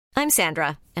I'm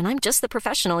Sandra, and I'm just the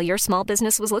professional your small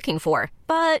business was looking for.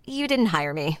 But you didn't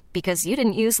hire me because you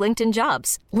didn't use LinkedIn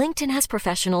Jobs. LinkedIn has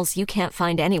professionals you can't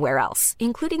find anywhere else,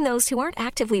 including those who aren't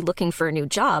actively looking for a new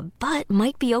job, but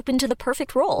might be open to the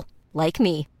perfect role, like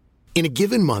me. In a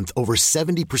given month, over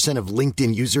 70% of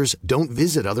LinkedIn users don't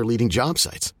visit other leading job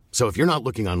sites. So if you're not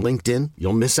looking on LinkedIn,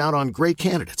 you'll miss out on great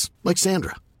candidates like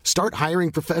Sandra. Start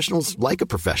hiring professionals like a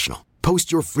professional.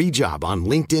 Post your free job on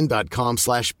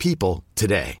linkedin.com/people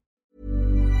today.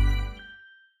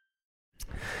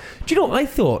 Do you know what I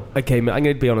thought? Okay, I'm going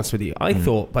to be honest with you. I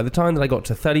thought by the time that I got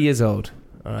to 30 years old,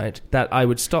 all right, that I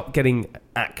would stop getting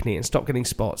acne and stop getting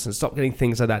spots and stop getting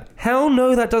things like that. Hell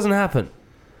no, that doesn't happen.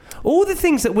 All the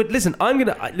things that would... Listen, I'm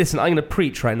gonna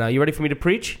preach right now. You ready for me to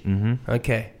preach? Mm-hmm.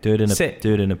 Okay. Do it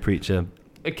in a preacher.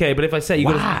 Okay, but if I say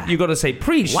you got to say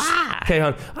preach. Why? Okay,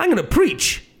 hon, I'm going to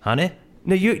preach. Honey?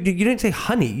 No, you don't say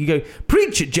honey. You go,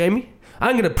 preach it, Jamie.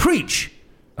 I'm going to preach.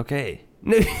 Okay.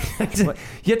 No, you have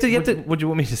to. What do you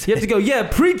want me to say? You have to go, yeah,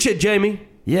 preach it, Jamie.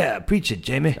 Yeah, preach it,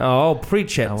 Jamie. Oh,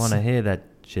 preach it. I want to hear that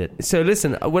shit. So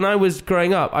listen, when I was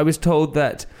growing up, I was told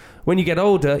that when you get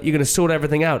older, you're going to sort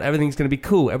everything out. Everything's going to be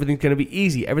cool. Everything's going to be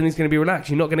easy. Everything's going to be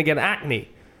relaxed. You're not going to get acne.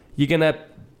 You're going to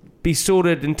be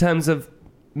sorted in terms of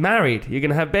married. You're going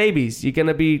to have babies. You're going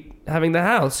to be having the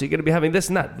house. You're going to be having this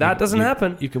and that. That doesn't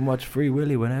happen. You can watch Free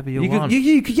Willy whenever you want.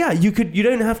 You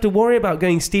don't have to worry about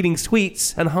stealing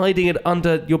sweets and hiding it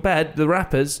under your bed, the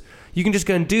wrappers. You can just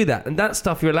go and do that. And that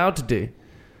stuff you're allowed to do.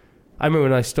 I remember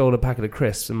when I stole a packet of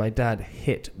crisps and my dad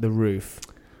hit the roof.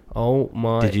 Oh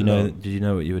my! Did you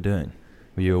know what you were doing?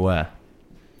 Were you aware?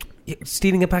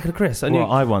 Stealing a packet of crisps.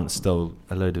 I once stole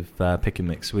a load of Pick and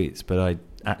Mix sweets, but I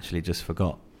actually just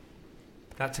forgot.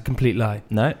 That's a complete lie.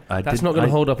 No, That's not going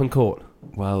to hold up in court.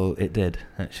 Well, it did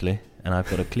actually, and I've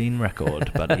got a clean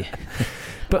record, buddy.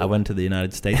 But I went to the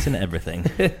United States and everything.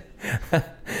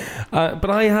 But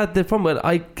I had the problem.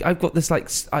 I've got this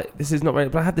this is not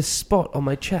right, but I had this spot on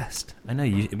my chest. I know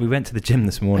you. We went to the gym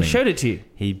this morning. I showed it to you.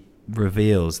 He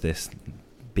reveals this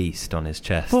beast on his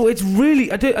chest. Well, it's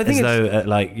really. I think as though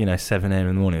at 7 a.m.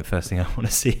 in the morning, the first thing I want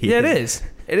to see. Yeah, it is.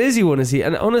 It is. You want to see,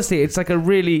 and honestly, it's like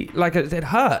it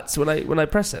hurts when I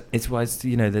press it. It's why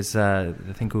there's a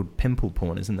thing called pimple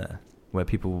porn, isn't there? Where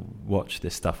people watch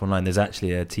this stuff online. There's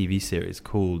actually a TV series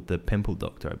called The Pimple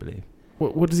Doctor, I believe.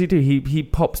 What does he do? He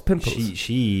pops pimples.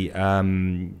 She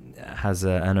has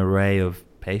an array of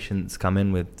patients come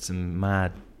in with some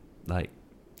mad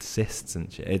cysts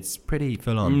and shit. It's pretty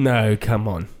full on. No, come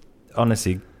on.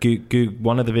 Honestly,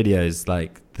 one of the videos,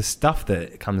 the stuff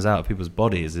that comes out of people's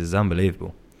bodies is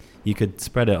unbelievable. You could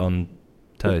spread it on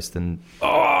toast and...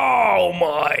 Oh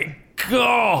my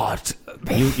God!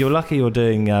 You're lucky you're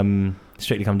doing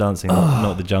Strictly Come Dancing,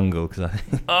 not The Jungle, because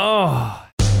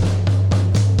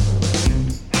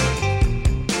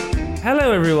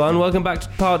Hello everyone, welcome back to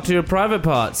part 2 of Private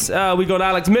Parts. We got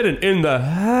Alex Midden in the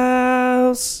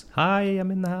house. Hi, I'm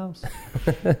in the house.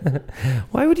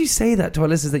 Why would you say that to our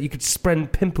listeners, that you could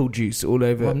spread pimple juice all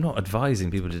over? Well, I'm not advising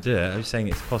people to do it. I'm just saying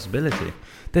it's a possibility.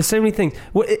 There's so many things.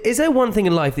 Well, is there one thing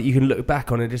in life that you can look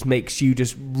back on and it just makes you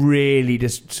just really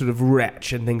just sort of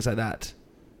retch and things like that?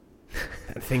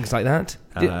 Things like that?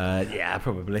 Yeah,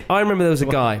 probably. I remember there was a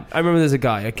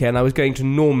guy. Okay, and I was going to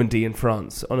Normandy in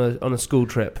France on a school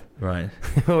trip. Right.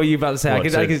 What were you about to say?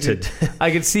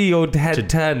 I could see your head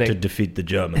turning. To defeat the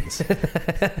Germans.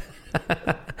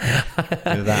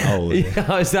 You're that old. Yeah,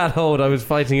 I was that old. I was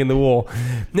fighting in the war.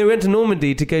 No, we went to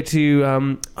Normandy to go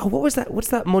to... what was that? What's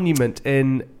that monument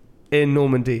in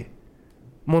Normandy?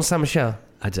 Mont Saint-Michel.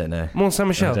 I don't know. Mont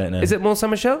Saint-Michel. I don't know. Is it Mont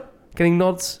Saint-Michel? Getting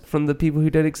nods from the people who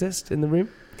don't exist in the room.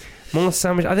 Mont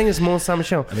Saint-Michel. I think it's Mont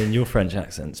Saint-Michel. I mean, your French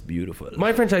accent's beautiful.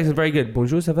 My French accent is very good.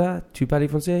 Bonjour, ça va? Tu parles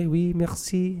français? Oui,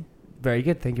 merci. Very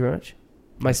good, thank you very much.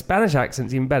 My Spanish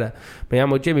accent's even better. Me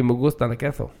llamo Jimmy, me gusta el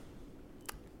queso.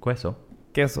 Queso?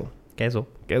 Queso. Queso.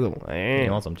 Queso.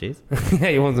 You want some cheese? Yeah,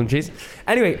 you want some cheese?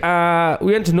 Anyway,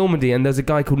 we went to Normandy and there's a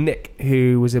guy called Nick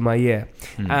who was in my year.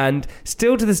 And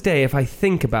still to this day, if I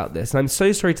think about this, and I'm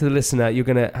so sorry to the listener, you're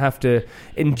going to have to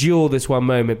endure this one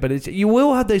moment, but you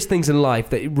will have those things in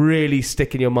life that really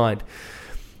stick in your mind.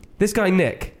 This guy,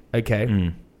 Nick,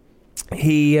 okay,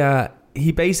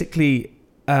 he basically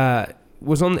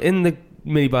was in the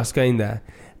minibus going there,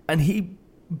 and he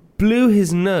blew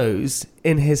his nose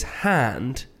in his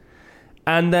hand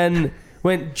and then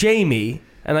went, Jamie,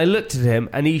 and I looked at him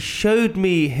and he showed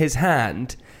me his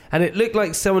hand and it looked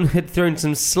like someone had thrown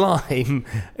some slime,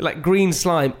 like green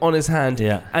slime, on his hand.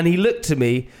 Yeah. And he looked at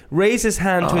me, raised his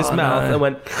hand to his mouth and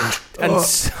went and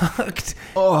sucked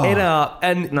it up.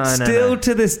 And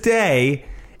to this day,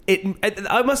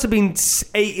 I must have been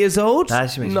 8 years old. That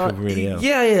actually makes you feel really ill.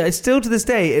 Yeah. It's still to this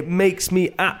day, it makes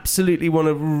me absolutely want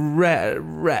to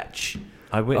retch.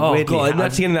 Oh God! I'm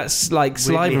actually getting that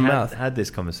saliva in my mouth. Had this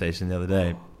conversation the other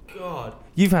day. God,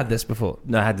 you've had this before.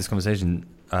 No, I had this conversation.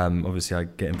 Obviously, I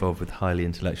get involved with highly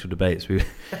intellectual debates. We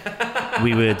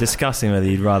were discussing whether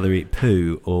you'd rather eat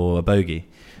poo or a bogey.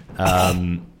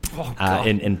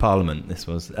 In Parliament, this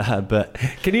was. But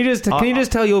can you just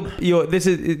tell your this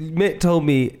is Mick told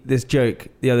me this joke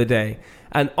the other day,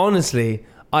 and honestly,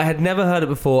 I had never heard it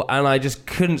before, and I just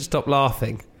couldn't stop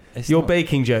laughing. Your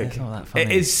baking joke. It's not that funny.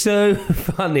 It is so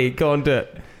funny. Go on, do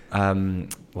it.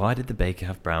 Why did the baker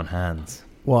have brown hands?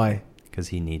 Why? Because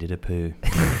he needed a poo.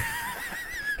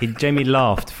 Jamie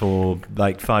laughed for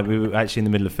like 5. We were actually in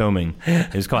the middle of filming.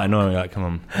 It was quite annoying. Like, come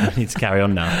on, I need to carry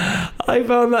on now. I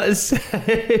found that so...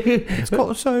 It's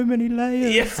got so many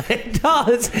layers. Yes, it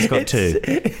does. It's got 2.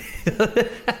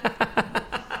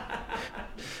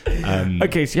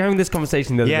 Okay, so you're having this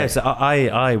conversation the other day. So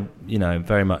I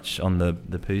very much on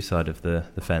the poo side of the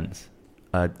fence.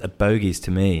 Bogies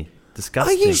to me,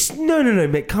 disgusting. No,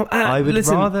 Mick. Come. I would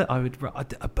listen. rather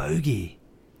a bogey.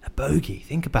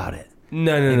 Think about it.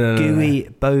 No. Gooey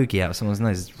bogey out of someone's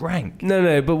nose is rank.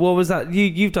 No. But what was that?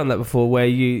 You've done that before, where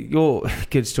your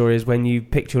good story is when you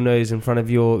picked your nose in front of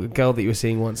your girl that you were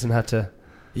seeing once and had to.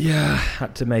 Yeah,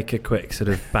 had to make a quick sort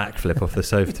of backflip off the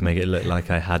sofa to make it look like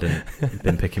I hadn't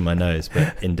been picking my nose,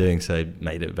 but in doing so,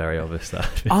 made it very obvious that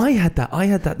I had that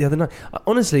the other night.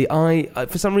 Honestly, I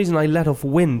for some reason I let off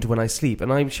wind when I sleep,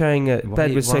 and I'm sharing a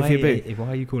bed with Sophia Boo. Why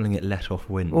are you calling it let off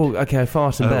wind? Oh, okay, I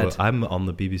fart in bed. I'm on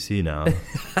the BBC now.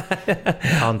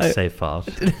 Can't say fart.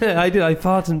 I did. I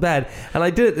fart in bed, and I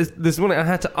did it this morning. I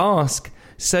had to ask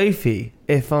Sophie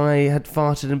if I had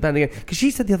farted in bed again, because she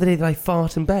said the other day that I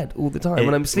fart in bed all the time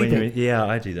when I'm sleeping. Yeah,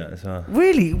 I do that as well.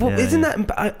 Really? Well, isn't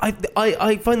that?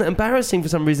 I find that embarrassing for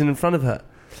some reason in front of her.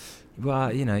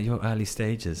 Well, your early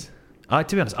stages. To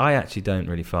be honest, I actually don't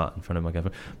really fart in front of my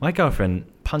girlfriend. My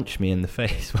girlfriend punched me in the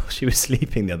face while she was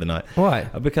sleeping the other night. Why?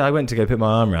 Because I went to go put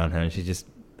my arm around her and she just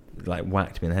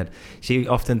whacked me in the head. She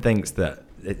often thinks that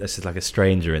this is like a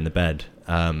stranger in the bed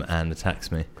and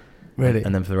attacks me. Really?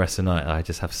 And then for the rest of the night, I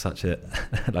just have such an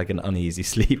uneasy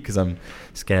sleep because I'm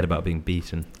scared about being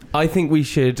beaten. I think we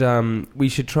should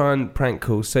try and prank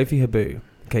call Sophie Haboo,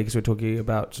 okay? Because we're talking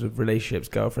about sort of relationships,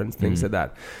 girlfriends, things like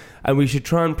that, and we should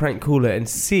try and prank call her and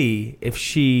see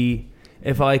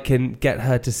if I can get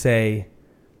her to say,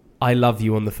 "I love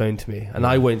you" on the phone to me, and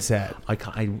I won't say it.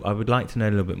 I would like to know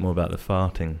a little bit more about the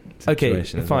farting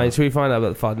situation. Okay, fine. Shall we find out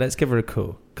about the farting? Let's give her a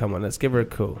call. Come on, let's give her a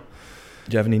call.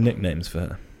 Do you have any nicknames for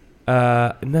her?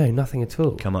 No, nothing at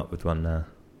all. Come up with one now.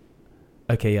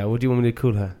 Okay, yeah. What do you want me to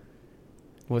call her?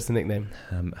 What's the nickname?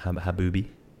 Habooby.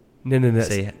 No.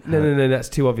 No. That's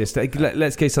too obvious.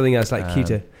 Let's go something else, like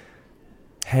cuter.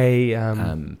 Hey,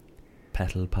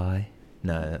 petal pie.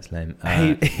 No, that's lame.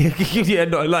 Hey, yeah,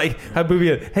 not like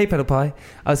Habooby. Hey, petal pie.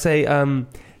 I'll say,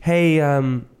 hey,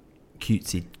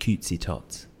 cutesy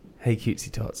tots. Hey,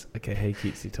 cutesy tots. Okay, hey,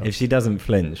 cutesy tots. If she doesn't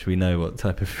flinch, we know what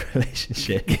type of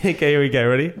relationship. Okay, here we go.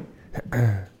 Ready?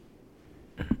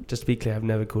 Just to be clear, I've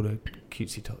never called her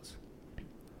cutesy tots.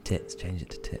 Tits. Change it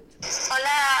to tits.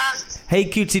 Hola. Hey,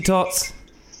 cutesy tots.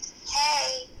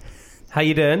 Hey. How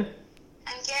you doing?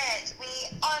 I'm good.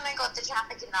 Oh my god, the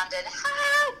traffic in London.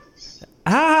 Help.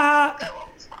 Ah. Go on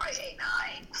Friday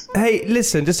night. Hey,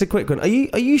 listen, just a quick one. Are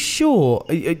you sure?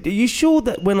 Are you sure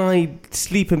that when I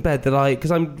sleep in bed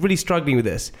because I'm really struggling with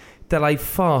this, that I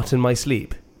fart in my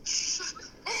sleep?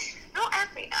 Not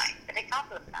every night, but a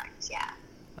couple of nights, yeah.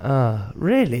 Ah,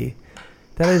 really?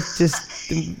 That is just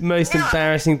the most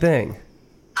embarrassing thing.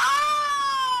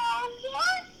 Oh, what?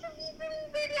 Have you been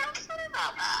really upset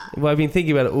about that? Well, I've been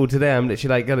thinking about it all today. I'm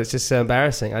literally like, God, it's just so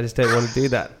embarrassing. I just don't want to do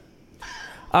that.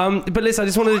 But listen, I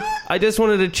just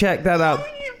wanted to check that out. Why are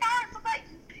you embarrassed about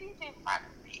you poop in front of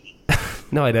me?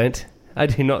 No, I don't. I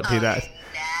do not do that.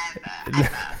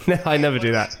 Never. No, I never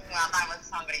do that. That was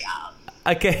somebody else.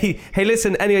 Okay. Hey,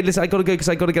 listen. Anyway, I got to go because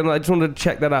I got to get. I just wanted to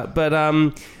check that out. But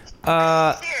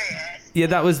Serious? yeah,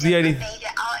 that was the only.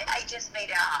 I just made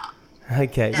it up.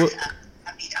 Okay. No, Well,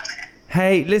 have you done it?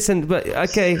 hey, listen. But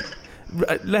okay.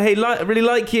 Hey, really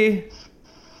like you.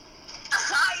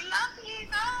 I love you.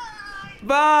 Bye.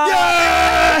 Bye.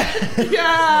 Yeah!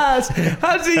 Yes.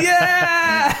 How's it?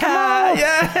 Yeah. Come on.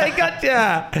 Yeah.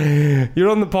 Gotcha. You're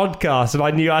on the podcast, and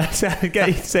I knew I had to get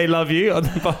you to say "love you" on the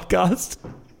podcast. Oh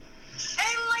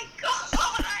my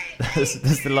god.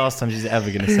 That's the last time she's ever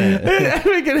going to say it.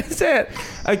 We're gonna say it.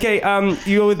 Okay.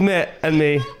 You're with Mitt and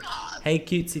me. Hey,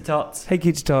 cutesy tots. Hey,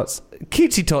 cutesy tots.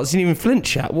 Cutesy tots didn't even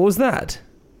flinch at. What was that?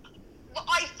 Well,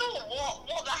 I thought,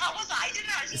 what the hell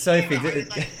Sophie, I was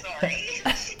like, sorry.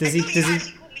 does he? He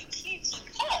actually called me Cutie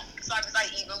Pop, so I was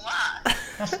like, even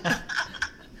worse.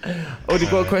 Oh,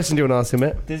 what question do you want to ask him,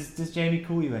 mate? Does Jamie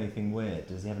call you anything weird?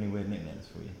 Does he have any weird nicknames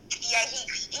for you? Yeah,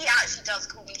 he actually does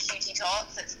call me Cutie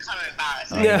Tots. It's kind of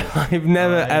embarrassing. No, I've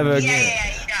never ever. Yeah,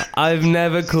 he does. I've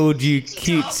never called you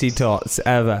cutesy tots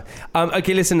ever.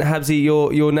 Okay, listen, Habsy,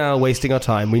 you're now wasting our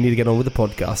time. We need to get on with the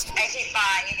podcast. Okay,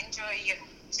 fine. Enjoy you.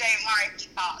 Don't worry if he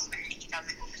farts, but he does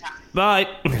it all the time. Bye.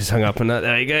 Just hung up on that.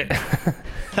 There you go.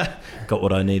 Got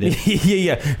what I needed.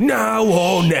 yeah. Now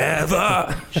or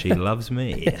never. She loves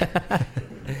me.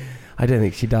 I don't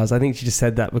think she does. I think she just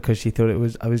said that because she thought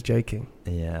I was joking.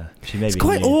 Yeah, she maybe. It's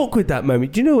quite awkward, that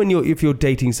moment. Do you know if you're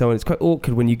dating someone, it's quite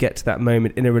awkward when you get to that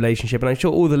moment in a relationship, and I'm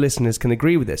sure all the listeners can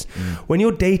agree with this. When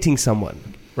you're dating someone,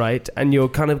 right, and you're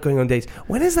kind of going on dates,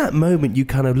 when is that moment you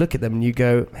kind of look at them and you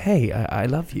go, hey, I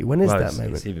love you? When is that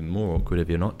moment? It's even more awkward if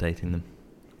you're not dating them.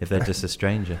 If they're just a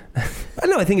stranger.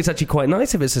 No, I think it's actually quite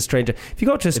nice if it's a stranger. If you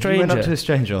got to a stranger... If you went up to a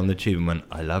stranger on the tube and went,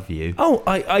 I love you. Oh,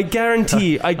 I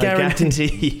guarantee... I guarantee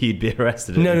you'd be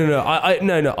arrested. No.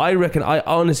 I reckon...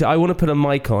 Honestly, I want to put a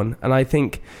mic on, and I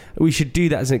think we should do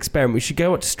that as an experiment. We should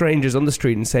go up to strangers on the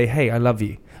street and say, hey, I love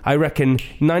you. I reckon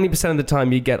 90% of the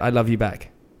time you get I love you back.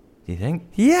 Do you think?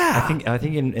 Yeah. I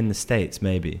think in the States,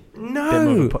 maybe.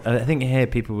 No. I think here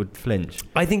people would flinch.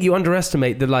 I think you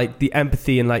underestimate the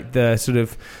empathy and the sort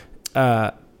of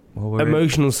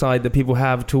emotional side that people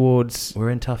have towards... We're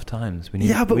in tough times. We need,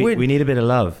 yeah, but we need a bit of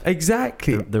love.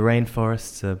 Exactly. The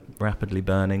rainforests are rapidly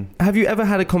burning. Have you ever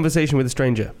had a conversation with a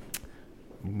stranger?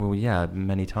 Well, yeah,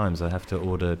 many times. I have to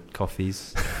order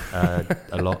coffees a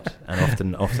lot,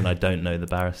 and often I don't know the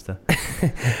barrister.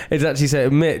 It's actually so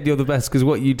admit you're the best, because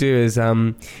what you do is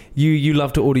you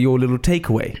love to order your little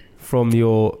takeaway from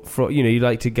you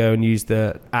like to go and use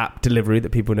the app delivery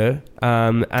that people know,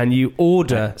 and you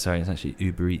order. Sorry, it's actually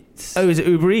Uber Eats. Oh, is it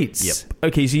Uber Eats? Yep.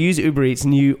 Okay, so you use Uber Eats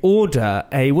and you order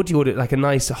what do you order? Like a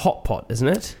nice hot pot, isn't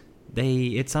it?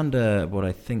 It's under what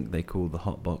I think they call the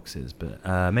hot boxes,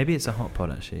 but maybe it's a hot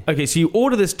pot actually. Okay, so you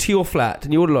order this to your flat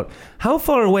and you order a lot. How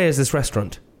far away is this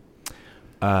restaurant?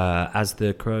 As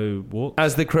the crow walks.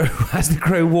 As the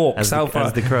crow walks. How far?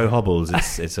 As the crow hobbles,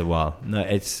 it's a while. No,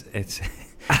 it's.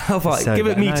 How far? So give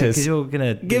it meters. No, you're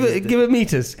gonna give it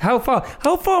meters. How far?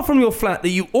 How far from your flat that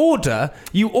you order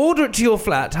it to your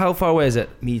flat? How far away is it?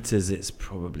 Meters. It's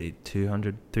probably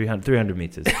 300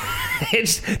 meters.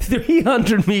 It's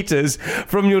 300 meters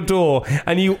from your door,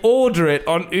 and you order it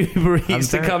on Uber Eats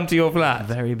to come to your flat.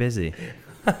 Very busy.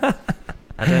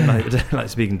 I don't like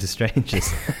speaking to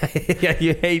strangers. Yeah,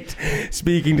 you hate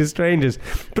speaking to strangers.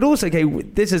 But also, okay,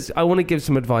 I want to give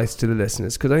some advice to the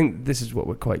listeners, because I think this is what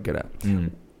we're quite good at.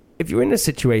 If you're in a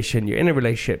situation, you're in a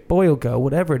relationship, boy or girl,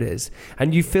 whatever it is,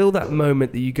 and you feel that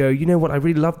moment that you go, you know what, I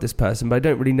really love this person, but I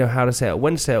don't really know how to say it,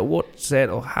 when to say it, what to say it,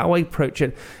 or how I approach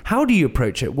it. How do you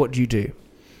approach it? What do you do?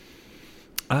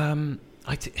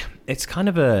 It's kind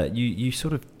of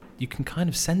you can kind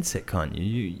of sense it, can't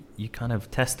you? You kind of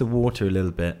test the water a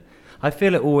little bit. I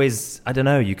feel it always, I don't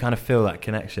know, you kind of feel that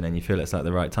connection and you feel it's like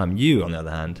the right time. You, on the other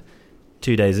hand,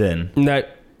 2 days in... No,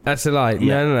 that's a lie.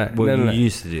 Yeah. No. Well, no. You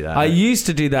used to do that. I used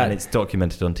to do that. And it's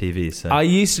documented on TV, so... I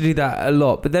used to do that a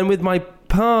lot, but then with my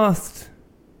past...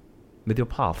 With your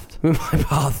path? With my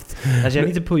path. Actually, I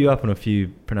need to pull you up on a few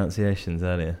pronunciations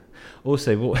earlier.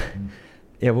 Also, what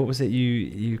was it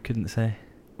you couldn't say?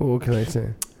 What can I say?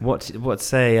 What's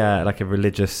say like a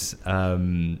religious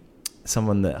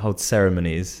someone that holds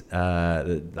ceremonies,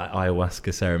 like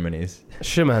ayahuasca ceremonies?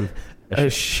 Shaman. A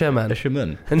shaman. A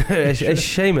shaman. No, a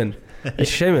shaman. A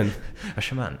shaman. A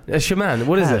shaman. A shaman.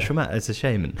 What is it? A shaman. It's a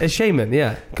shaman. A shaman,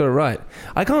 yeah. Got it right.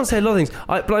 I can't say a lot of things,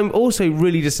 but I'm also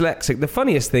really dyslexic. The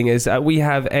funniest thing is we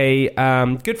have a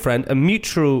good friend, a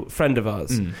mutual friend of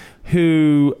ours,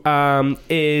 who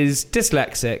is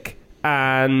dyslexic,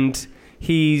 and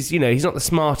he's not the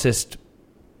smartest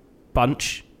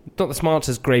bunch, not the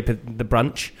smartest grape at the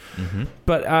brunch,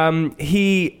 but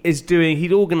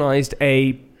he'd organised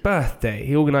a birthday.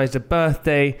 He organised a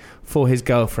birthday for his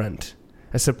girlfriend.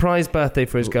 A surprise birthday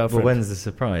for his girlfriend. Well, when's the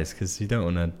surprise? Because you don't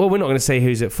want to... Well, we're not going to say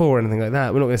who's it for or anything like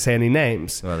that. We're not going to say any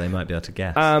names. Well, they might be able to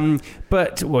guess.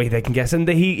 But they can guess. And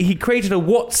he created a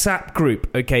WhatsApp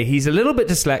group. Okay, he's a little bit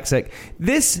dyslexic.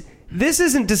 This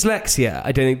isn't dyslexia,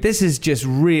 I don't think. This is just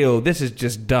real. This is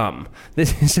just dumb.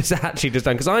 This is just actually just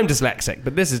dumb, because I'm dyslexic,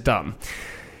 but this is dumb.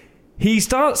 He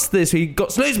starts this, he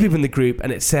got loads of people in the group,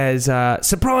 and it says,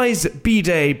 surprise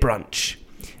B-Day brunch.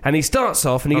 And he starts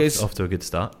off, and he goes... Off to a good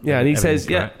start. Yeah, and he says,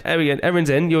 correct. everyone's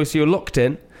in, you're locked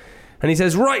in. And he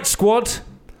says, right, squad,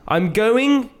 I'm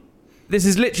going... This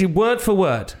is literally word for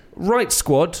word. Right,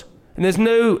 squad, And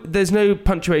there's no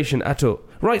punctuation at all.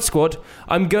 Right, squad,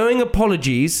 I'm going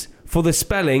apologies for the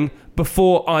spelling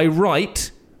before I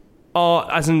write,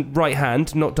 as in right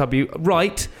hand, not W,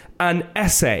 write an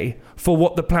essay for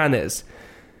what the plan is.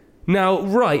 Now,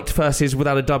 write first is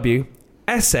without a W.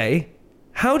 Essay,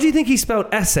 how do you think he spelled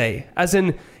essay? As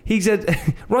in, he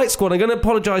said, right, squad, I'm going to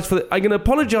apologise for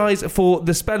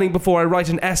the spelling before I write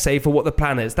an essay for what the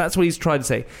plan is. That's what he's trying to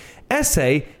say.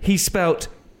 Essay, he spelt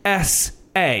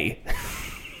S-A.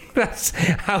 That's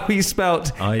how he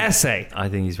spelt essay. I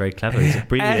think he's very clever. It's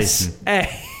abbreviation.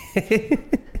 S-A.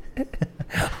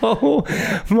 Oh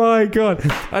my God.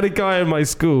 I had a guy in my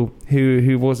school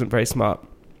who wasn't very smart,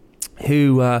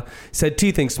 who said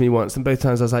two things to me once, and both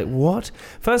times I was like, what?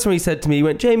 First one he said to me, he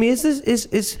went, Jamie, is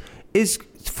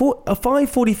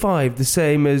 5:45 the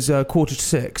same as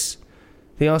 5:45?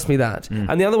 He asked me that.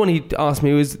 And the other one he asked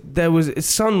me was, his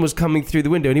sun was coming through the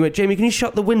window, and he went, Jamie, can you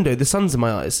shut the window? The sun's in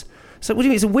my eyes. So what do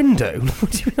you mean it's a window?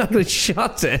 What do you mean I'm going to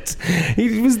shut it?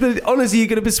 Honestly, you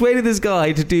could have persuaded this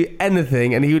guy to do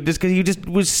anything, and because he just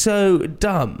was so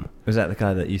dumb. Was that the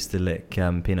guy that used to lick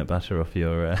peanut butter off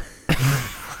your...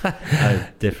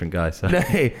 different guy, sorry.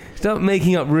 No, stop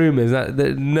making up rumours.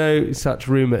 There are no such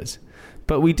rumours.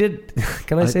 But we did...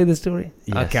 Can I say the story?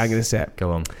 Yes. Okay, I'm going to say it.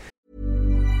 Go on.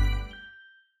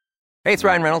 Hey, it's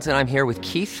Ryan Reynolds, and I'm here with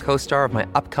Keith, co-star of my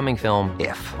upcoming film,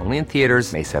 If, only in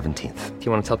theaters May 17th. Do you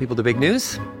want to tell people the big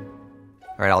news?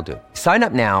 All right, I'll do it. Sign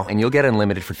up now and you'll get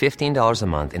unlimited for $15 a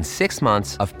month and 6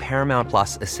 months of Paramount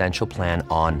Plus Essential Plan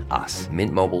on us.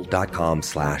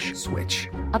 MintMobile.com/switch.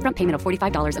 Upfront payment of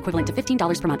 $45 equivalent to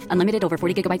 $15 per month. Unlimited over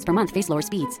 40 gigabytes per month. Face lower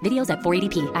speeds. Videos at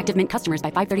 480p. Active Mint customers by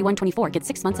 531.24 get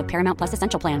 6 months of Paramount Plus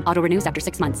Essential Plan. Auto renews after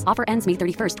 6 months. Offer ends May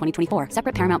 31st, 2024.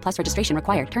 Separate Paramount Plus registration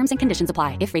required. Terms and conditions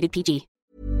apply if rated PG.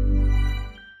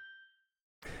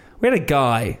 We had a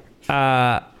guy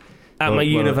at my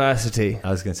university. I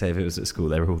was going to say, if it was at school,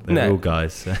 they were all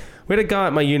guys. So. We had a guy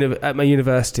at my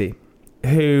university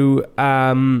who...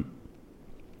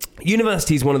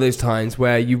 university is one of those times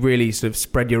where you really sort of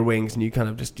spread your wings and you kind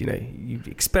of just, you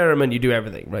experiment, you do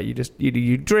everything, right? You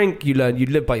drink, you learn, you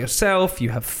live by yourself, you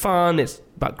have fun. It's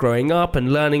about growing up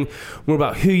and learning more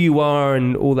about who you are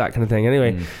and all that kind of thing.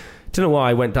 Anyway, don't know why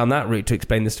I went down that route to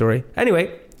explain the story. Anyway,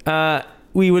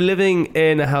 we were living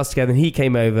in a house together and he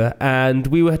came over and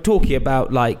we were talking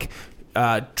about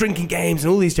drinking games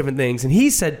and all these different things. And he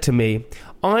said to me,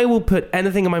 I will put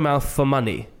anything in my mouth for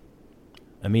money.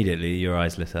 Immediately, your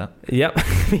eyes lit up. Yep.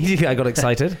 Immediately, I got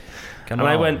excited.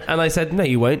 I said, no,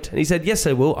 you won't. And he said, yes,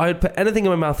 I will. I would put anything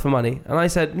in my mouth for money. And I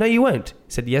said, no, you won't. He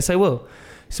said, yes, I will.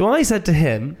 So I said to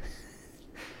him,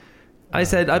 I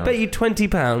bet you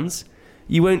 £20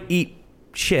 you won't eat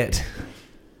shit.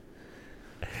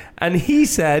 And he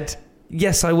said,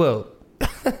 yes, I will.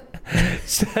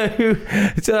 So it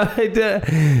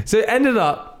ended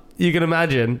up, you can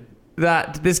imagine,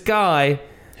 that this guy...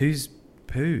 Whose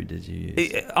poo did you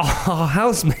use? Our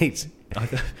housemate. I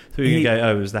thought you go,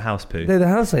 it was the house poo. No, the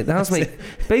housemate.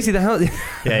 Basically, the house...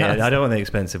 Yeah, I don't want the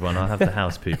expensive one. I'll have the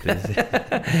house poo, please.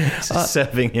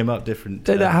 Serving him up different...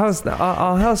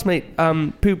 Our housemate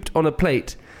pooped on a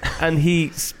plate and he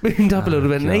spooned up a little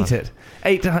bit and ate it.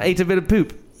 Ate a bit of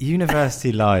poop.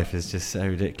 University life is just so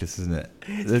ridiculous, isn't it?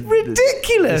 It's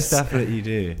ridiculous. The stuff that you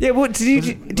do. Yeah,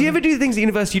 do you ever do things at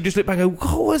university you just look back and go,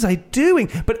 what was I doing?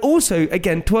 But also,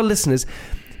 again, to our listeners,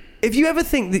 if you ever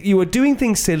think that you are doing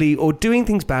things silly or doing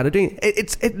things bad, or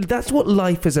that's what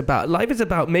life is about. Life is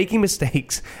about making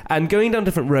mistakes and going down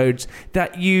different roads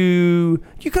that you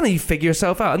figure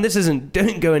yourself out. And this isn't,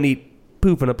 don't go and eat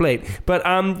poop on a plate, but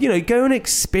go and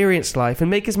experience life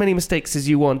and make as many mistakes as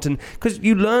you want, and because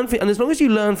you learn and as long as you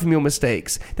learn from your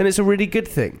mistakes, then it's a really good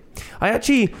thing. I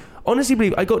actually honestly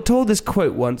believe, I got told this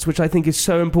quote once, which I think is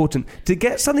so important: to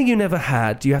get something you never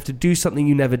had, you have to do something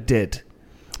you never did.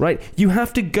 Right? You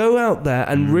have to go out there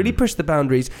and really push the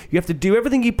boundaries. You have to do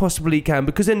everything you possibly can,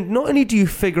 because then not only do you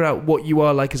figure out what you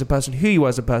are like as a person, who you are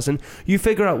as a person, you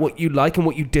figure out what you like and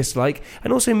what you dislike.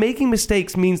 And also, making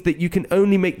mistakes means that you can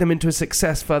only make them into a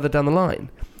success further down the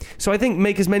line. So I think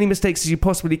make as many mistakes as you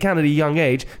possibly can at a young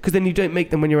age, because then you don't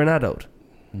make them when you're an adult.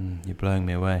 You're blowing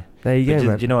me away. There you go,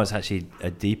 man. Do you know what's actually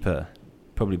a deeper,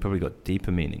 probably got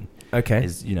deeper meaning? Okay.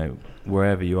 Is,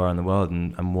 wherever you are in the world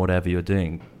and whatever you're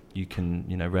doing, you can,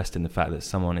 rest in the fact that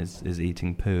someone is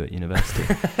eating poo at university.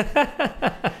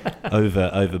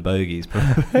 over bogeys,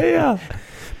 probably. Yeah.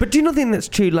 But do you not think that's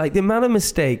true? Like, the amount of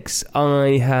mistakes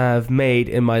I have made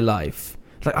in my life,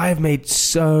 I have made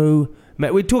so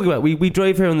we're talking about, we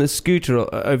drove here on the scooter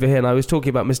over here, and I was talking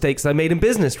about mistakes I made in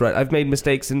business, right? I've made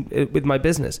mistakes with my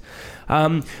business.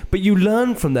 But you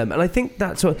learn from them. And I think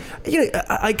that's what,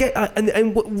 I get,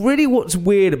 and really what's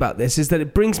weird about this is that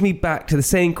it brings me back to the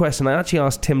same question. I actually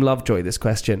asked Tim Lovejoy this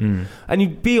question. And you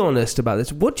be honest about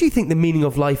this. What do you think the meaning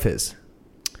of life is?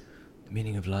 The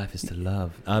meaning of life is to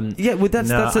love.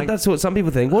 That's what some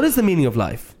people think. What is the meaning of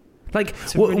life? Like,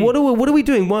 what are we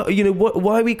doing? Why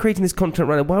are we creating this content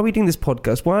right now? Why are we doing this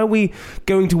podcast? Why are we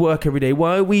going to work every day?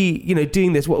 Why are we,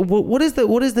 doing this? What is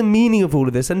the meaning of all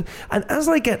of this? And as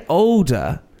I get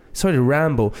older, sorry to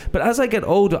ramble, but as I get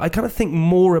older, I kind of think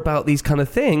more about these kind of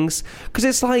things, because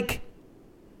it's like,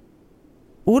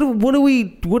 what are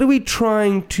we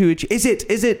trying to achieve? Is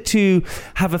it to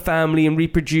have a family and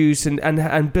reproduce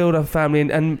and build a family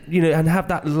and have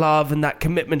that love and that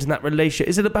commitment and that relationship?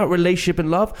 Is it about relationship and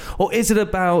love, or is it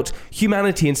about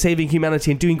humanity and saving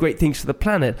humanity and doing great things for the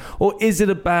planet, or is it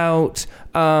about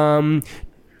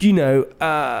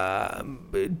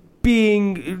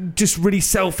being just really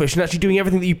selfish and actually doing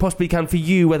everything that you possibly can for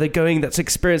you, whether that's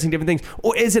experiencing different things,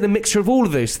 or is it a mixture of all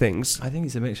of those things? I think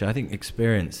it's a mixture. I think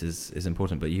experience is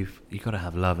important, but you've got to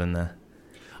have love in there.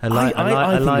 A I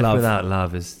think life love without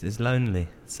love is lonely,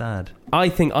 sad. I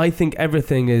think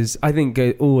everything is. I think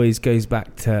always goes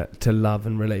back to love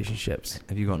and relationships.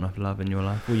 Have you got enough love in your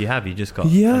life? Well, you have. You just got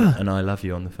an I love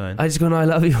you on the phone. I just got an I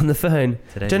love you on the phone.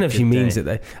 Today's Don't know if she means day.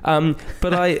 it though.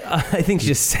 But I think she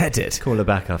just said it. Call her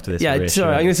back after this. Yeah,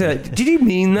 sorry. I'm going to say that. Did you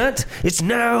mean that? It's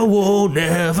now or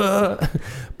never.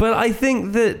 But I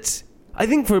think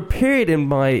for a period in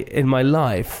my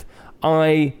life,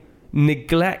 I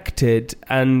neglected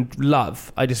and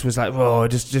love. I just was like,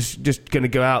 just going to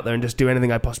go out there and just do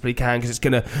anything I possibly can because it's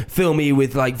going to fill me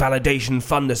with like validation,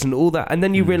 funness, and all that. And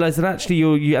then you realise that actually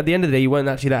you at the end of the day you weren't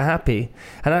actually that happy.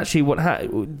 And actually,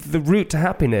 the route to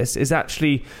happiness is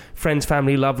actually friends,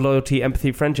 family, love, loyalty,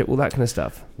 empathy, friendship, all that kind of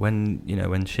stuff.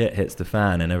 When shit hits the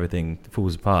fan and everything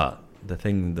falls apart, the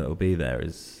thing that will be there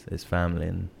is family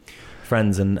and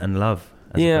friends and love,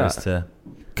 as opposed to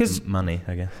money,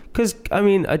 I guess. Because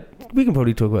we can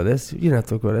probably talk about this. You don't have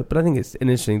to talk about it, but I think it's an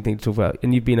interesting thing to talk about,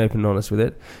 and you've been open and honest with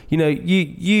it.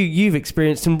 You've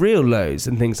experienced some real lows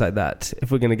and things like that.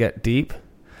 If we're going to get deep,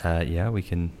 we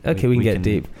can. Okay, we can get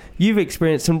deep. You've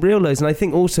experienced some real lows, and I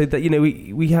think also that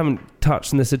we haven't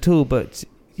touched on this at all, but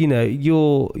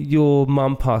your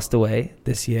mum passed away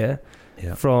this year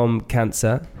from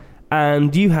cancer.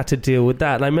 And you had to deal with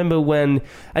that. And I remember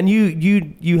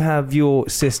you have your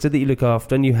sister that you look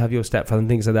after, and you have your stepfather and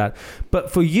things like that. But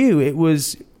for you, it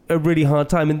was a really hard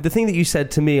time. And the thing that you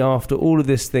said to me after all of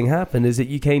this thing happened is that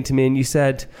you came to me and you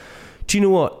said, do you know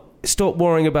what? Stop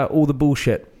worrying about all the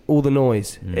bullshit, all the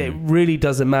noise. It really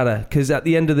doesn't matter, because at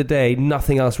the end of the day,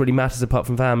 nothing else really matters apart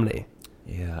from family.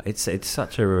 Yeah, it's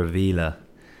such a revealer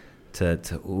to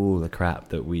all the crap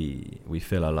that we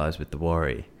fill our lives with, the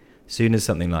worry. Soon as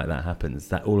something like that happens,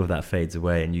 that all of that fades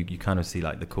away, and you kind of see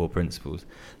like the core principles.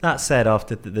 That said,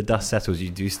 after the dust settles, you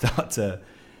do start to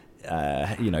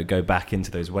go back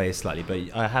into those ways slightly.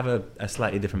 But I have a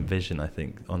slightly different vision, I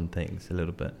think, on things a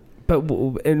little bit. But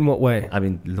in what way? I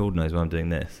mean, Lord knows why I'm doing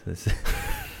this. It's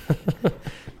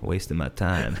wasting my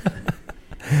time.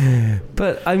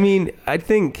 But I mean, I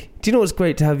think, do you know what's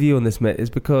great to have you on this, Mitt, is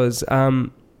because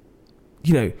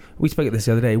we spoke at this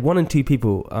the other day. 1 in 2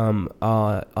 people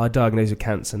are diagnosed with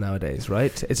cancer nowadays,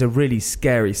 right? It's a really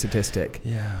scary statistic.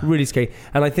 Yeah. Really scary.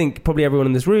 And I think probably everyone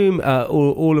in this room,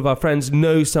 all of our friends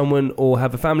know someone or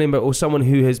have a family member or someone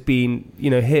who has been,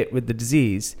 hit with the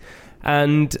disease.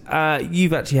 And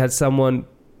you've actually had someone,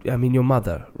 your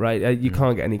mother, right? You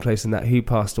can't get any closer than that, who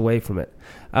passed away from it.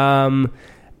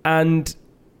 And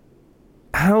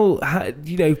how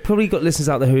probably got listeners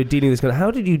out there who are dealing with this. How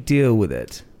did you deal with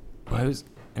it? Well, it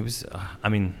was.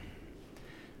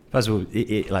 First of all,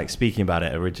 like speaking about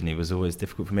it originally was always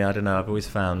difficult for me. I don't know. I've always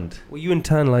found. Well, you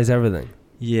internalize everything.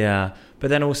 Yeah, but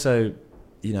then also,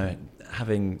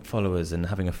 having followers and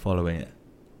having a following,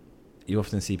 you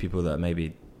often see people that are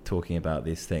maybe talking about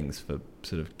these things for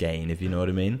sort of gain, if you know what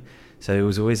I mean. So it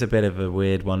was always a bit of a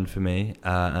weird one for me.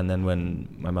 And then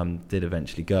when my mum did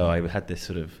eventually go, I had this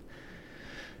sort of.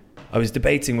 I was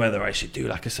debating whether I should do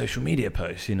like a social media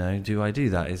post, do I do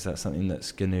that? Is that something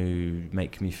that's going to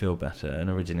make me feel better? And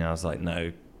originally I was like,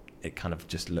 no, it kind of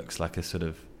just looks like a sort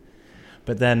of...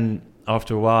 But then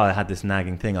after a while I had this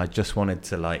nagging thing. I just wanted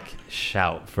to like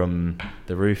shout from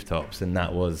the rooftops, and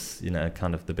that was,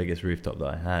 kind of the biggest rooftop that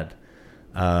I had.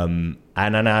 And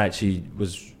then I actually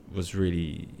was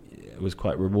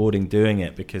quite rewarding doing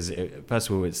it, because first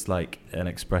of all, it's like an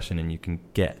expression, and you can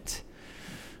get...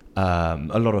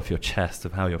 a lot off your chest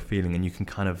of how you're feeling, and you can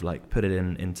kind of like put it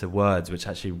into words, which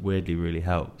actually weirdly really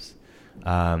helps.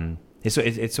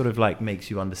 It sort of like makes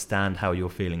you understand how you're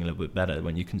feeling a little bit better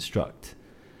when you construct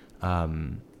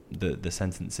the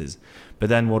sentences. But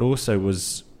then what also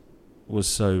was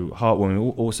so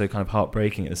heartwarming, also kind of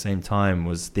heartbreaking at the same time,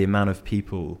 was the amount of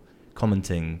people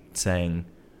commenting, saying,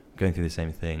 going through the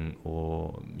same thing,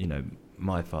 or, you know,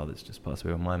 my father's just passed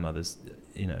away, or my mother's,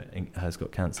 you know, has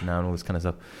got cancer now, and all this kind of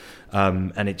stuff.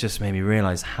 And it just made me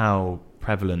realise how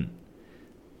prevalent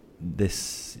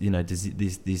this, you know,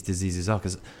 these diseases are.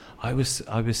 Because I was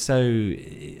so,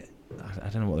 I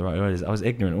don't know what the right word is, I was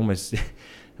ignorant almost.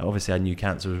 Obviously I knew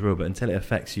cancer was real, but until it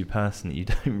affects you personally,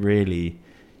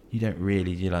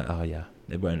 you're like, oh yeah,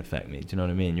 it won't affect me. Do you know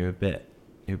what I mean? You're a bit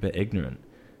ignorant.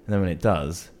 And then when it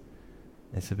does,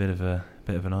 it's a bit of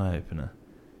an eye opener.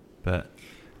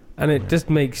 And it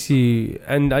just makes you,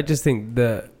 and I just think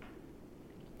that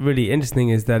really interesting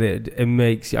is that it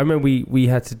makes you, I remember we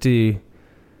had to do,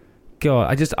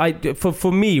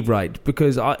 for me, right,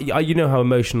 because I you know how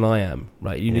emotional I am,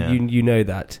 right? You know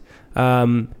that.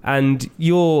 And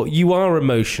you are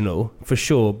emotional for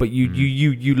sure, but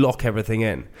you lock everything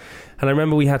in. And I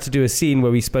remember we had to do a scene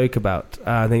where we spoke about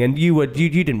thing, and you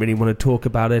didn't really want to talk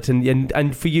about it,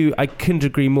 and for you, I couldn't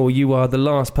agree more. You are the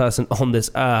last person on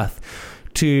this earth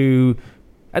to,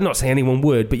 I'm not saying anyone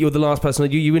would, but you're the last person.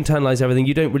 You internalize everything.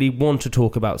 You don't really want to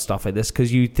talk about stuff like this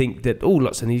because you think that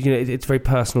lots of things, you know, it's very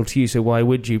personal to you. So why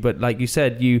would you? But like you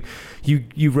said, you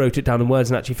wrote it down in words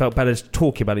and actually felt better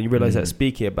talking about it. You realize that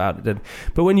speaking about it.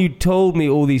 But when you told me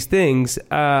all these things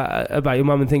about your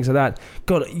mum and things like that,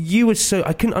 God, you were so,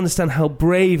 I couldn't understand how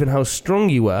brave and how strong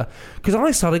you were, because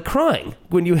I started crying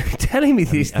when you were telling me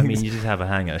these things. I mean, you just have a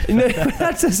hangover. No,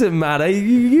 that doesn't matter.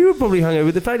 You were probably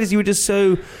hungover. The fact is, you were just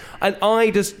so. And I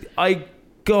just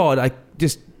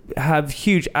have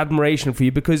huge admiration for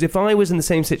you, because if I was in the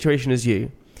same situation as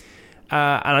you,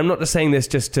 and I'm not just saying this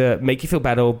just to make you feel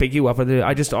better or big you up,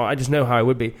 I just know how I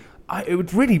would be. It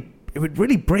would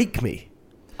really break me.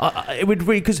 It would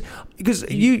really, because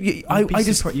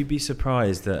you'd be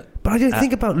surprised that. But I don't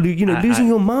think about losing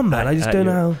your mum, man. I just don't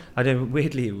know how. I don't.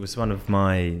 Weirdly, it was one of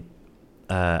my.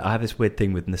 I have this weird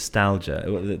thing with nostalgia.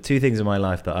 The two things in my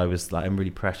life that I was like, I'm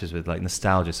really precious with, like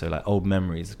nostalgia, so like old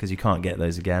memories, because you can't get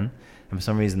those again. And for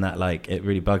some reason that like it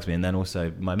really bugs me. And then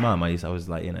also my mum, I was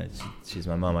like, you know, she's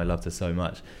my mum. I loved her so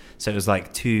much. So it was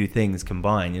like two things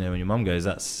combined. You know, when your mum goes,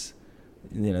 that's,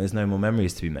 you know, there's no more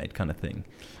memories to be made, kind of thing.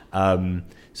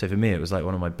 So for me, it was like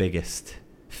one of my biggest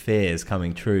fears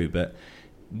coming true. But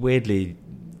weirdly,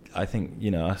 I think,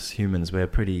 you know, us humans, we're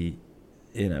pretty,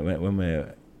 you know, when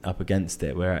we're up against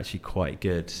it, we're actually quite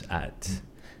good at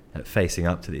facing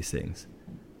up to these things.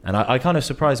 And I kind of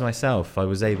surprised myself. I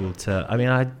was able to, I mean,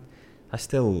 I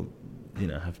still, you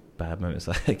know, have bad moments.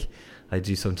 Like I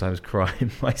do sometimes cry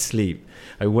in my sleep.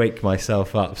 I wake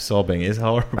myself up sobbing. It's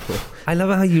horrible. I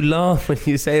love how you laugh when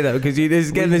you say that, because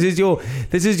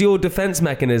this is your defense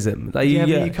mechanism. Like, but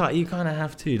you kind of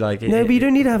have to, like. But you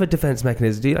don't need to have a defense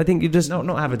mechanism, do you? I think you just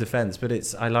not have a defense, but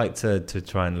it's, I like to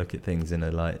try and look at things in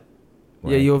a light.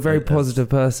 Yeah, you're a very positive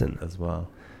person as well.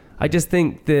 I just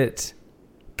think that,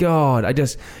 God,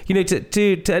 you know,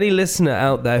 to any listener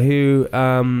out there who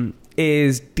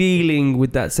is dealing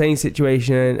with that same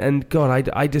situation, and God,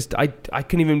 I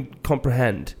couldn't even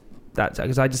comprehend that,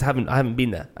 because I haven't been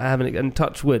there. I haven't, and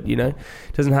touch wood, you know,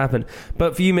 it doesn't happen.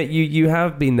 But for you, mate, you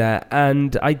have been there,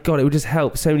 and it would just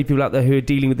help so many people out there who are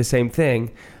dealing with the same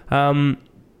thing. And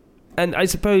I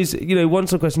suppose, you know, one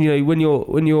sort of question, you know, when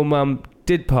your mum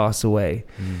did pass away,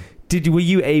 were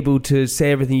you able to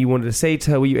say everything you wanted to say to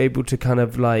her? Were you able to kind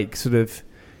of like sort of,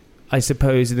 I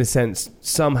suppose in a sense,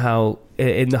 somehow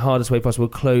in the hardest way possible,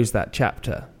 close that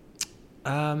chapter?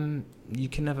 You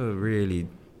can never really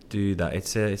do that.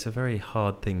 It's a very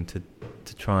hard thing to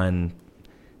try and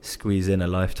squeeze in a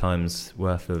lifetime's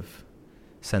worth of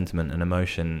sentiment and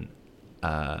emotion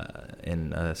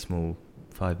in a small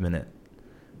 5-minute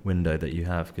window that you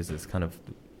have, because it's kind of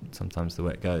sometimes the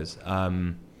way it goes.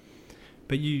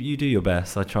 But you do your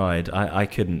best. I tried. I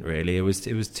couldn't really. It was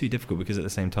too difficult, because at the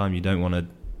same time you don't want to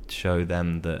show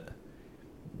them that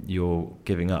you're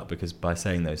giving up, because by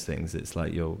saying those things it's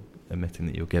like you're admitting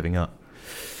that you're giving up.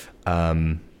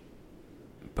 But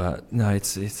no,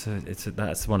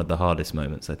 that's one of the hardest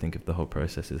moments, I think, of the whole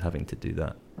process, is having to do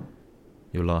that.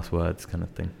 Your last words kind of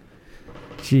thing.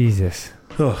 Jesus.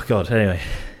 Oh God. Anyway.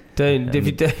 Don't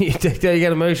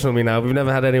get emotional on me now. We've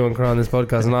never had anyone cry on this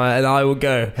podcast, and I will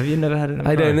go. Have you never had anyone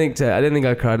cry? I don't think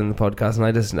I cried on the podcast, and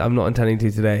I'm not intending to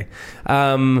today.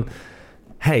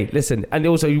 Hey, listen, and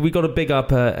also we got to big up,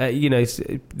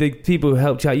 the people who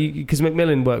helped you out, because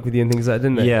Macmillan worked with you and things like that,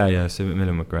 didn't they? Yeah. So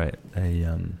Macmillan were great.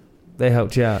 They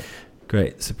helped you out.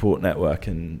 Great support network,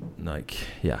 and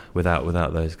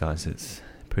without those guys, it's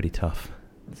pretty tough.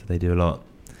 So they do a lot.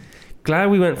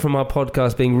 Glad we went from our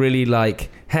podcast being really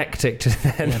like hectic to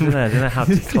then. I don't know how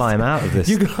to climb out of this.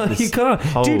 You can't.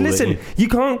 Dude, listen, you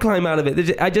can't climb out of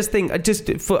it. I didn't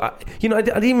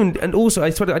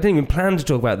even plan to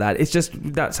talk about that. It's just,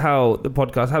 that's how the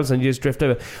podcast happens, and you just drift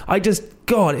over.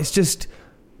 It's just,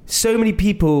 so many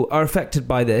people are affected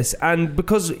by this, and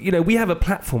because we have a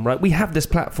platform, right? We have this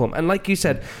platform, and like you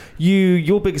said,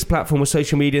 your biggest platform was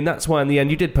social media, and that's why in the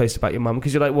end you did post about your mum,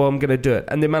 because you're like, well, I'm going to do it,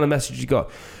 and the amount of messages you got.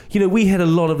 We had a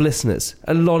lot of listeners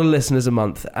a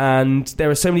month, and there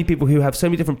are so many people who have so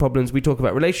many different problems. We talk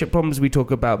about relationship problems, we talk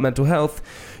about mental health.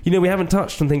 We haven't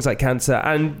touched on things like cancer,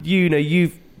 and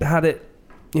you've had it.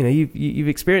 You've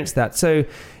experienced that. So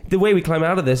the way we climb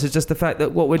out of this is just the fact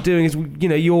that what we're doing is,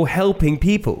 you're helping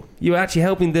people. You're actually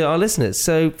helping our listeners.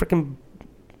 So freaking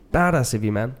badass of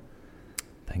you, man.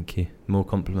 Thank you. More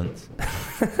compliments.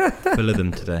 Full of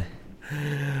them today.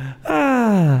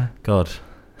 God.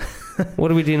 What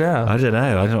do we do now? I don't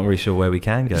know. I'm not really sure where we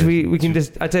can go. We can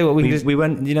just... I tell you what, we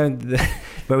went...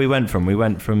 where we went from? We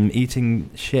went from eating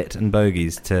shit and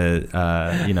bogies to,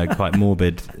 quite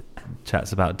morbid...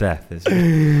 chats about death. It's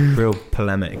real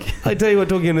polemic. I tell you what,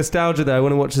 talking of nostalgia though, I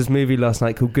want to watch this movie last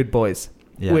night called Good Boys,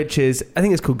 which is, I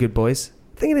think it's called Good Boys.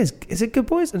 I think it is. Is it Good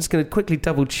Boys? I'm just going to quickly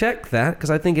double check that, because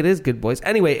I think it is Good Boys.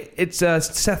 Anyway, it's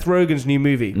Seth Rogen's new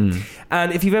movie.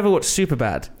 And if you've ever watched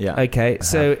Superbad,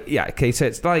 so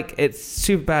it's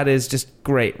Superbad is just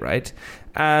great, right?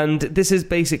 And this is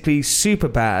basically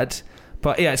Superbad.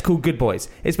 But yeah, it's called Good Boys.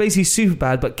 It's basically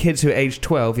Superbad, but kids who are aged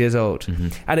 12 years old.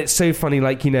 And it's so funny,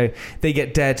 they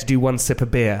get dared to do one sip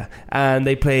of beer, and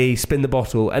they play spin the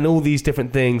bottle, and all these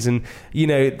different things. And,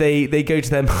 they go to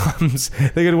their mums,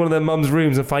 they go to one of their mums'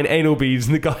 rooms and find anal beads,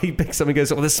 and the guy picks up and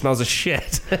goes, oh, this smells of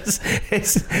shit.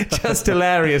 It's just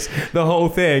hilarious, the whole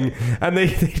thing. And they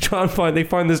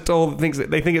find this doll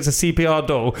that they think it's a CPR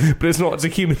doll, but it's not, it's a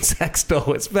human sex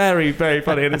doll. It's very, very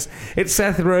funny. And it's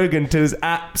Seth Rogen to his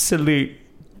absolute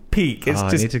peak. It's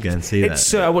just, I need to go and see that.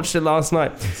 So I watched it last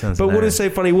night. But what is so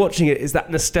funny watching it is that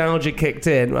nostalgia kicked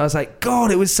in. I was like, God,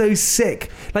 it was so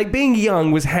sick. Like, being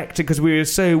young was hectic because we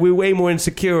were way more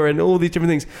insecure and all these different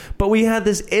things. But we had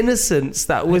this innocence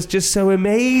that was just so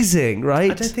amazing,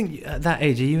 right? I don't think at that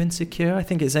age are you insecure. I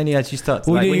think it's only as you start.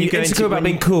 Well, when you go insecure about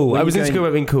being cool. I was insecure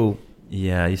about being cool.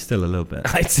 Yeah, you're still a little bit.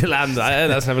 I still am.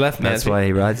 That's never left me. That's why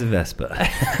he rides a Vespa.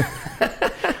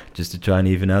 Just to try and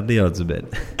even out the odds a bit.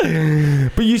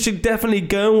 But you should definitely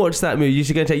go and watch that movie. You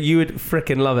should go and you would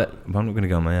frickin' love it. But I'm not going to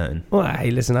go on my own. Well,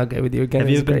 hey, listen, I'll go with you again. Have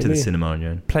you ever been to the cinema on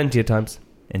your own? Plenty of times.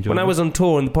 Enjoyed when I was on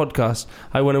tour in the podcast,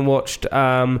 I went and watched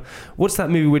what's that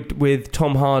movie with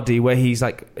Tom Hardy where he's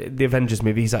like the Avengers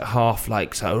movie? He's like half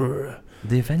like so.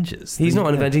 The Avengers. He's not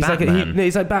an Avenger.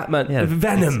 He's like Batman. Yeah,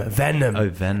 Venom. Oh,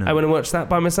 Venom. I went and watched that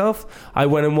by myself. I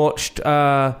went and watched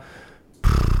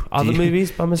other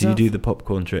movies by myself. Do you do the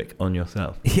popcorn trick on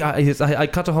yourself? Yeah, I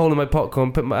cut a hole in my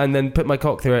popcorn, and then put my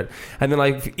cock through it, and then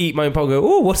I eat my own popcorn.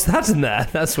 Oh, what's that in there?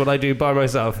 That's what I do by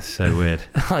myself. That's so weird.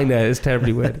 I know, it's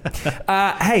terribly weird.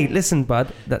 Hey, listen,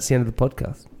 bud. That's the end of the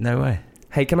podcast. No way.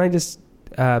 Hey, can I just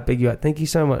big you up? Thank you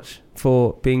so much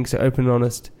for being so open and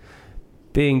honest,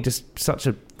 being just such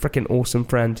a freaking awesome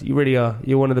friend. You really are.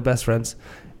 You're one of the best friends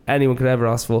anyone could ever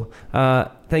ask for.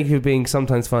 Thank you for being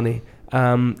sometimes funny.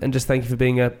 And just thank you for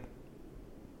being a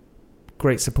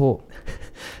great support.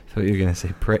 I thought you were going to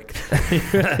say prick.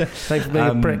 Thanks for being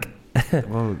a prick.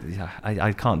 Well, yeah,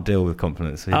 I can't deal with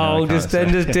compliments. So just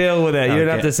deal with it. You don't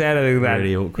have to say anything.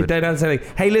 Really awkward. You don't have to say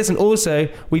anything. Hey, listen. Also,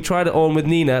 we tried it on with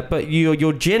Nina, but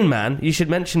your gin, man. You should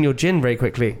mention your gin very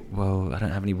quickly. Well, I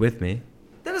don't have any with me.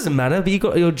 That doesn't matter, but you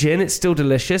got your gin. It's still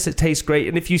delicious. It tastes great.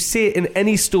 And if you see it in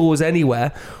any stores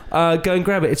anywhere, go and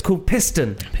grab it. It's called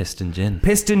Piston. Piston Gin.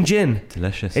 Piston Gin.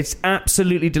 Delicious. It's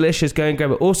absolutely delicious. Go and grab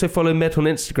it. Also follow Mitt on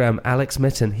Instagram, Alex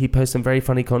Mitten. He posts some very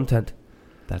funny content.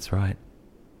 That's right.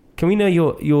 Can we know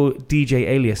your DJ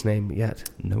alias name yet?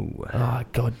 No. Oh,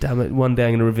 God damn it. One day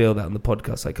I'm going to reveal that on the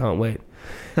podcast. I can't wait.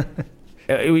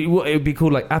 it would be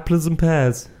called like Apples and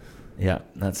Pears. Yeah,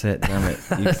 that's it. Damn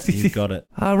it. You've got it.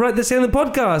 Right, that's the end of the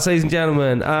podcast, ladies and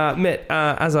gentlemen. Mitt,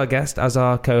 as our guest, as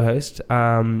our co-host,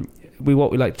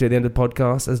 what we like to do at the end of the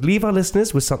podcast is leave our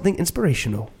listeners with something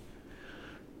inspirational.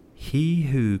 He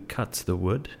who cuts the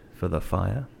wood for the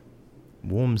fire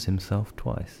warms himself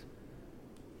twice.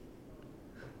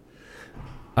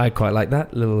 I quite like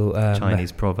that little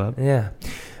Chinese proverb. Yeah.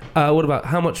 What about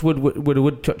how much would a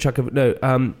woodchucker?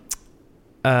 No.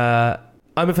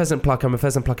 I'm a pheasant plucker. I'm a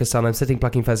pheasant plucker's son. I'm sitting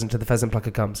plucking pheasant till the pheasant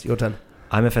plucker comes. Your turn.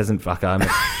 I'm a pheasant plucker.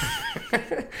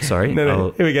 Sorry.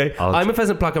 No. Here we go. I'm a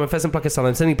pheasant plucker. I'm a pheasant plucker's son.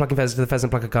 I'm sitting plucking pheasant till the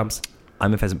pheasant plucker comes.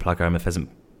 I'm a pheasant plucker. I'm a pheasant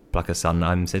plucker's son.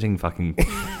 I'm sitting fucking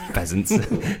pheasants.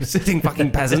 Sitting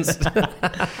fucking peasants.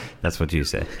 That's what you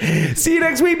say. See you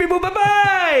next week, people.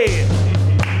 Bye-bye.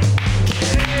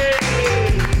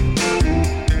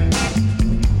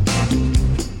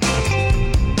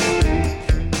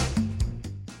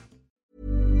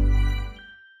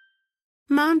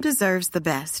 Mom deserves the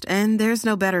best, and there's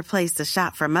no better place to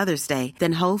shop for Mother's Day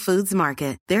than Whole Foods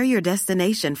Market. They're your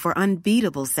destination for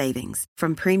unbeatable savings,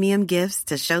 from premium gifts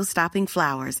to show-stopping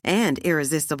flowers and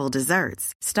irresistible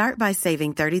desserts. Start by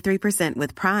saving 33%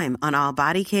 with Prime on all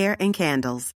body care and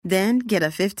candles. Then get a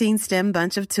 15-stem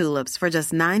bunch of tulips for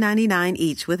just $9.99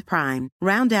 each with Prime.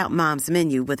 Round out Mom's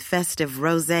menu with festive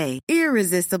rosé,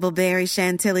 irresistible berry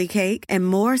chantilly cake, and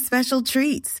more special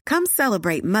treats. Come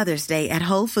celebrate Mother's Day at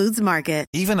Whole Foods Market.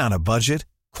 Even on a budget,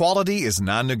 quality is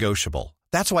non-negotiable.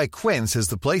 That's why Quince is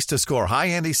the place to score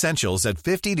high-end essentials at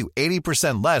 50 to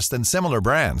 80% less than similar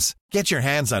brands. Get your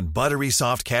hands on buttery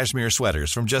soft cashmere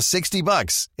sweaters from just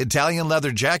 $60, Italian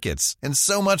leather jackets, and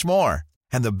so much more.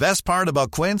 And the best part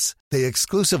about Quince, they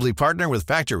exclusively partner with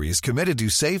factories committed to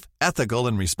safe, ethical,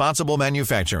 and responsible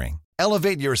manufacturing.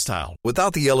 Elevate your style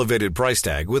without the elevated price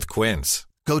tag with Quince.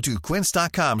 Go to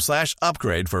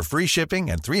quince.com/upgrade for free shipping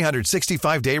and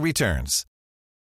 365-day returns.